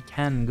least, we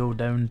can go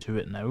down to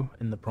it now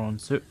in the prawn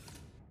suit,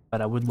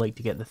 but I would like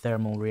to get the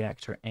thermal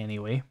reactor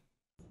anyway.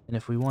 And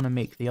if we want to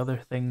make the other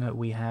thing that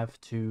we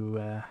have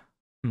to...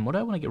 what do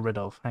I want to get rid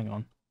of? Hang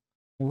on.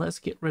 Well, let's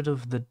get rid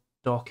of the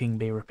docking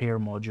bay repair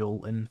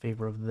module in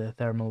favor of the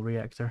thermal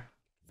reactor.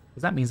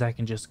 Because that means I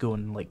can just go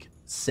and, like,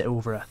 sit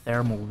over a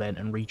thermal vent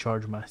and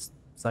recharge my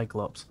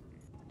Cyclops.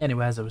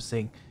 Anyway, as I was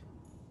saying,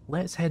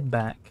 let's head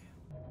back,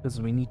 because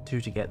we need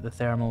to get the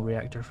thermal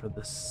reactor for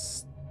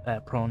this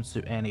prawn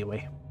suit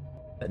anyway.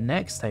 But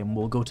next time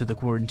we'll go to the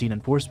quarantine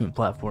enforcement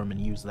platform and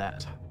use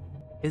that.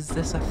 Is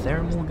this a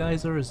thermal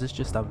geyser or is this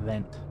just a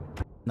vent?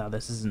 No,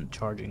 this isn't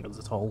charging us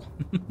at all.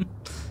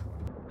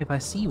 If I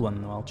see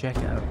one though, I'll check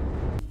it out.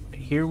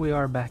 Here we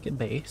are back at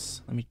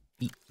base. Let me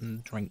eat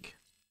and drink.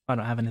 I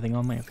don't have anything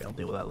on me. Okay, I'll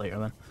deal with that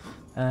later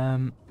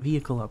then.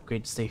 Vehicle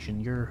upgrade station.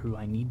 You're who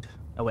I need.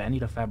 Oh wait, I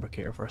need a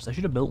fabricator first. I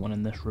should have built one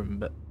in this room,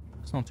 but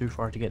it's not too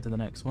far to get to the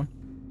next one.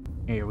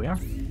 Here we are.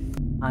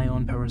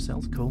 Ion power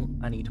cells, cool.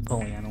 I need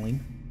polyaniline.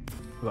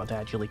 Forgot to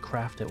actually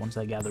craft it once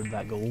I gathered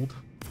that gold.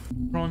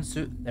 Prawn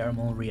suit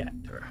thermal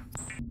reactor.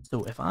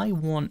 So if I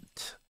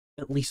want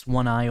at least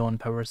one ion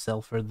power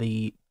cell for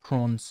the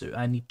prawn suit,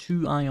 I need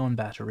 2 ion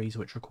batteries,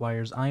 which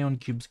requires ion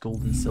cubes,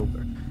 gold and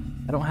silver.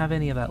 I don't have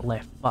any of that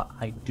left, but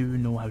I do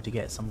know how to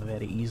get some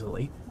very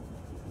easily.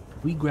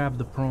 We grab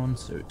the prawn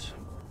suit.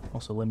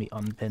 Also, let me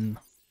unpin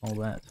all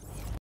that.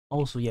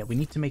 Also, yeah, we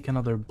need to make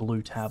another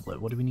blue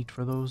tablet. What do we need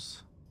for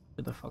those?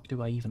 Where the fuck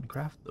do I even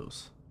craft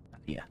those?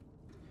 Yeah.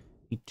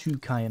 Need 2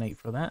 kyanite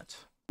for that.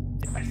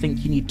 I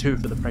think you need 2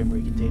 for the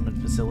primary containment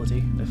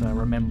facility, if I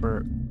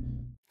remember,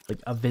 like,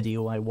 a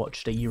video I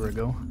watched a year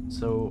ago.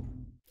 So,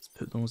 let's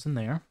put those in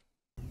there.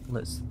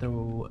 Let's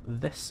throw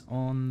this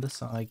on the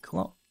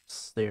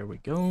Cyclops. There we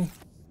go.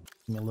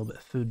 Give me a little bit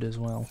of food as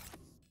well.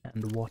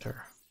 And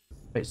water.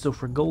 Right, so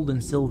for gold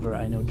and silver,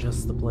 I know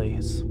just the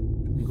place.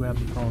 We grab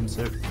the prawn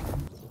suit,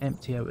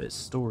 empty out its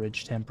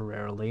storage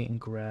temporarily, and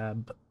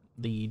grab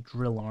the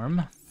drill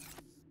arm.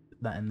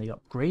 Put that in the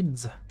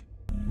upgrades.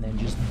 And then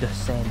just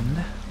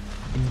descend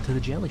into the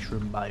jelly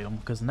shroom biome,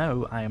 because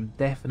now I am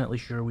definitely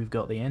sure we've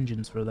got the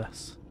engines for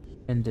this.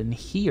 And in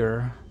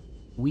here,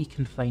 we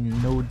can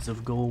find nodes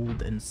of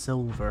gold and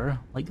silver,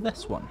 like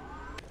this one.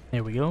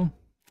 There we go.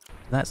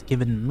 That's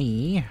given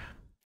me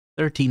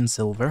 13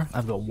 silver.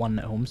 I've got 1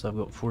 at home, so I've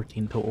got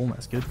 14 total,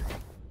 that's good.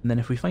 And then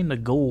if we find a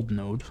gold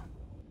node,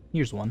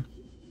 here's one,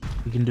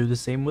 we can do the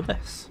same with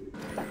this.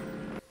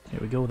 There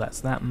we go,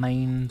 that's that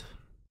mined,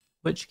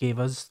 which gave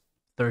us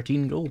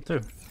 13 gold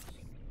too.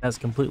 That's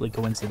completely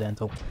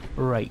coincidental.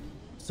 Right,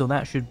 so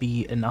that should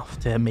be enough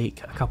to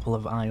make a couple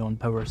of ion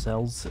power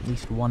cells, at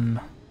least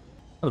one.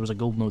 Oh, there was a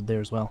gold node there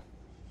as well.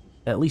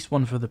 At least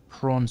one for the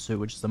prawn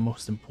suit, which is the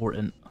most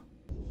important.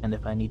 And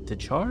if I need to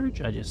charge,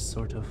 I just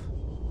sort of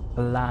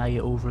fly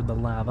over the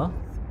lava.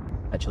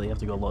 Actually, you have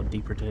to go a lot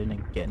deeper to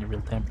get any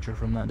real temperature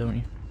from that, don't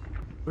you?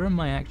 Where are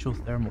my actual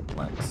thermal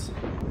plants?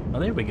 Oh,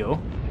 there we go.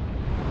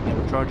 Yeah,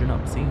 we're charging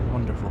up, see?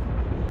 Wonderful.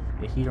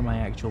 Yeah, here are my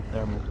actual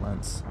thermal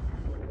plants.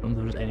 I don't think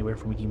there's anywhere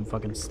for me to even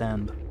fucking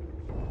stand.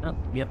 Oh,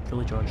 yep,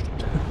 fully charged.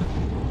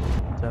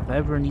 So if I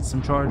ever need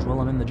some charge while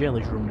I'm in the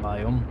jelly shroom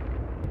biome,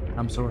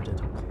 I'm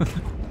sorted.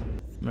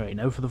 Right,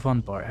 now for the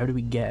fun part. How do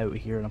we get out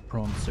of here in a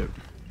prawn suit?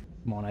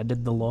 Come on, I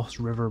did the Lost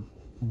River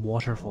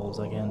waterfalls.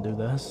 I can't do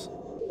this.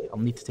 I'll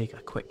need to take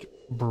a quick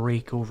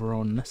break over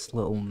on this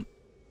little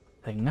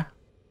thing.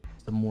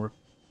 Some more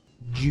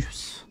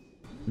juice.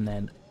 And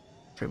then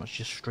pretty much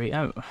just straight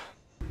out.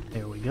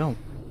 There we go.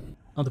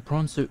 Oh, the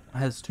prawn suit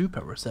has 2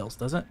 power cells,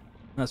 does it?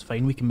 That's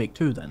fine, we can make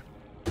 2 then.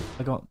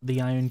 I got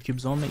the ion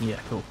cubes on me? Yeah,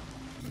 cool.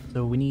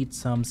 So we need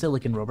some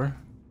silicon rubber,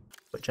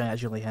 which I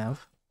actually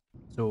have.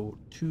 So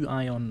 2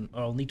 ion,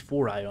 or I'll need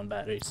 4 ion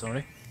batteries,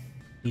 sorry.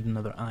 Need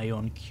another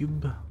ion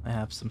cube. I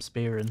have some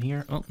spare in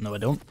here. Oh, no I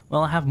don't.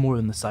 Well, I have more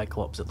than the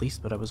Cyclops at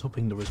least, but I was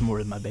hoping there was more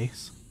in my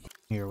base.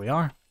 Here we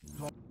are.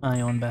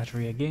 Ion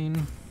battery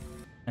again.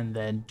 And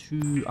then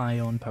 2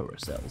 ion power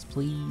cells,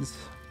 please.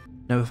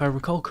 Now, if I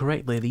recall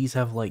correctly, these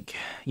have like,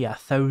 yeah,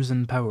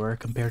 1000 power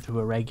compared to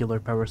a regular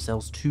power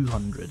cell's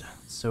 200.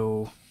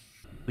 So,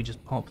 if we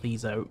just pop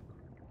these out,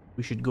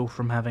 we should go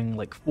from having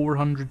like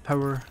 400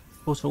 power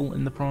total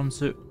in the prawn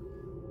suit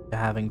to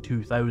having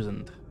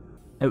 2000.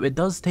 Now, it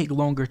does take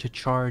longer to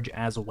charge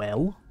as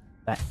well.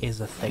 That is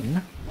a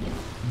thing.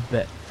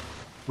 But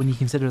when you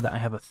consider that I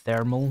have a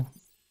thermal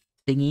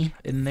thingy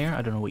in there,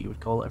 I don't know what you would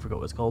call it, I forgot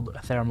what it's called,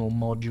 a thermal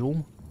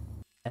module,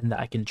 and that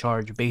I can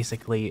charge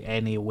basically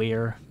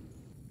anywhere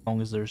as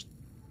long as there's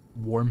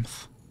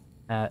warmth.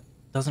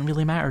 Doesn't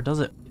really matter, does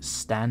it?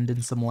 Stand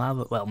in some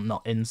lava, well,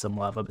 not in some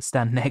lava, but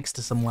stand next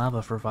to some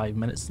lava for 5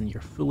 minutes and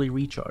you're fully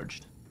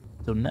recharged.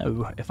 So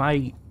now, if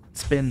I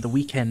spend the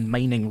weekend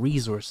mining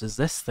resources,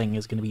 this thing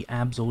is going to be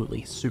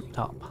absolutely souped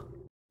up.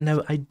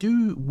 Now, I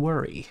do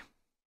worry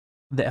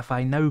that if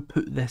I now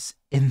put this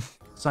in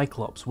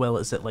Cyclops while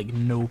it's at like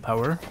no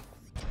power,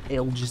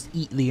 it'll just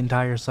eat the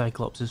entire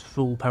Cyclops'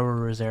 full power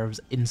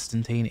reserves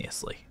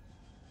instantaneously.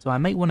 So I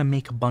might want to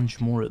make a bunch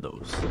more of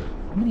those.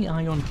 How many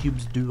ion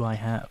cubes do I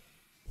have?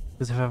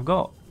 Because if I've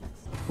got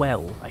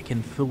 12, I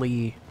can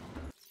fully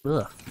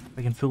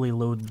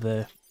load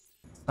the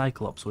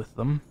Cyclops with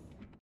them.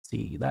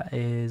 See, that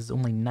is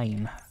only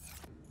 9.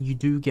 You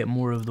do get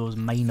more of those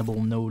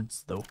mineable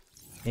nodes though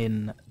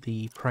in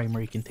the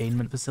primary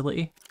containment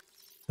facility,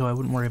 so I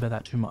wouldn't worry about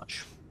that too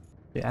much.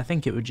 But I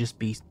think it would just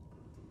be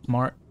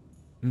smart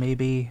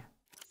maybe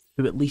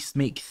to at least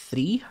make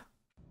 3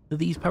 of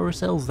these power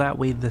cells, that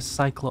way the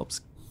Cyclops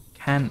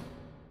can't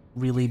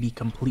really be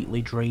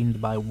completely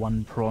drained by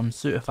one prawn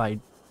suit if I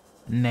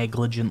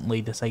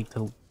negligently decide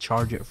to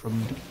charge it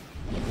from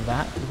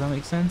that, does that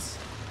make sense?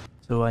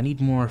 So I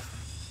need more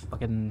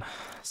fucking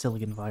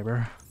silicon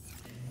fiber,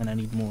 and I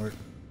need more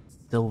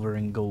silver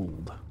and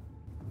gold.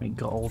 We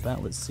got all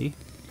that, let's see.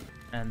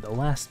 And the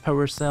last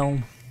power cell,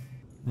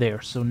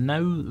 there. So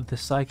now the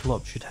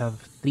Cyclops should have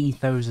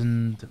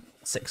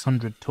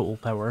 3600 total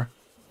power,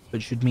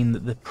 which should mean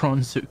that the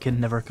prawn suit can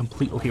never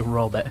completely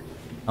rob it,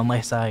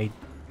 unless I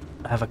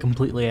have a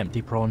completely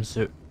empty prawn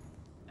suit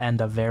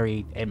and a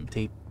very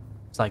empty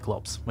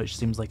Cyclops, which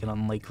seems like an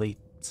unlikely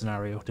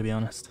scenario, to be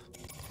honest.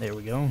 There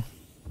we go.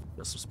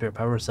 Got some spare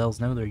power cells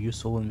now, they're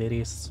useful in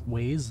various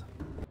ways.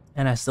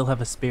 And I still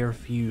have a spare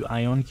few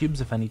ion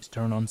cubes if I need to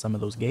turn on some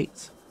of those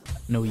gates. I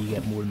know you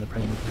get more in the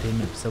primary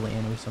containment facility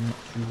anyway, so I'm not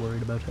too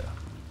worried about it.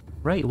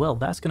 Right, well,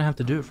 that's gonna have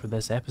to do it for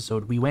this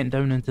episode. We went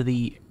down into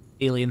the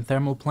alien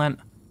thermal plant,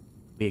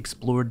 we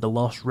explored the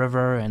Lost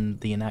River and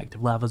the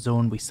inactive lava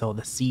zone, we saw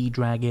the sea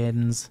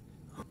dragons,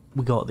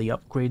 we got the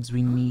upgrades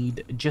we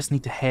need, just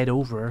need to head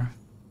over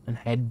and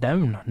head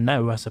down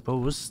now, I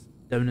suppose,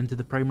 down into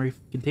the primary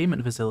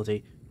containment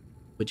facility,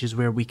 which is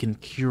where we can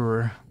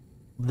cure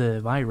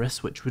the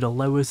virus, which would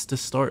allow us to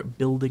start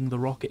building the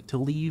rocket to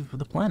leave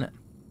the planet.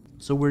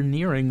 So we're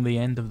nearing the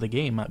end of the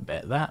game, I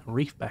bet. That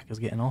reef back is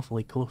getting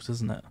awfully close,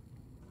 isn't it?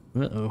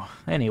 Uh-oh.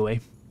 Anyway,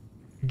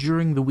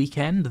 during the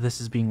weekend,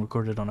 this is being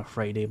recorded on a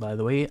Friday by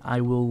the way,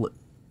 I will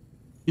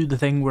do the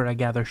thing where I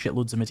gather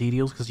shitloads of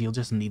materials, because you'll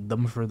just need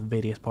them for the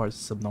various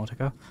parts of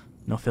Subnautica.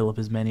 And I'll fill up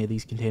as many of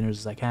these containers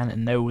as I can,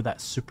 and now with that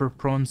super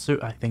prawn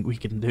suit, I think we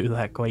can do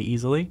that quite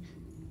easily.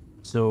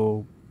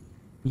 So,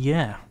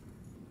 yeah.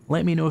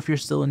 Let me know if you're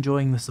still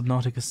enjoying the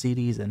Subnautica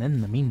series, and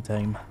in the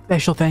meantime,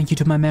 special thank you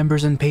to my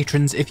members and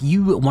patrons. If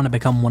you want to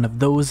become one of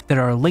those,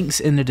 there are links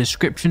in the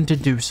description to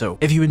do so.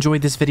 If you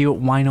enjoyed this video,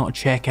 why not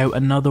check out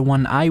another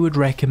one? I would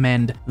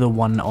recommend the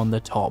one on the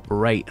top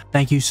right.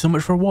 Thank you so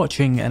much for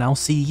watching, and I'll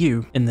see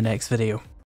you in the next video.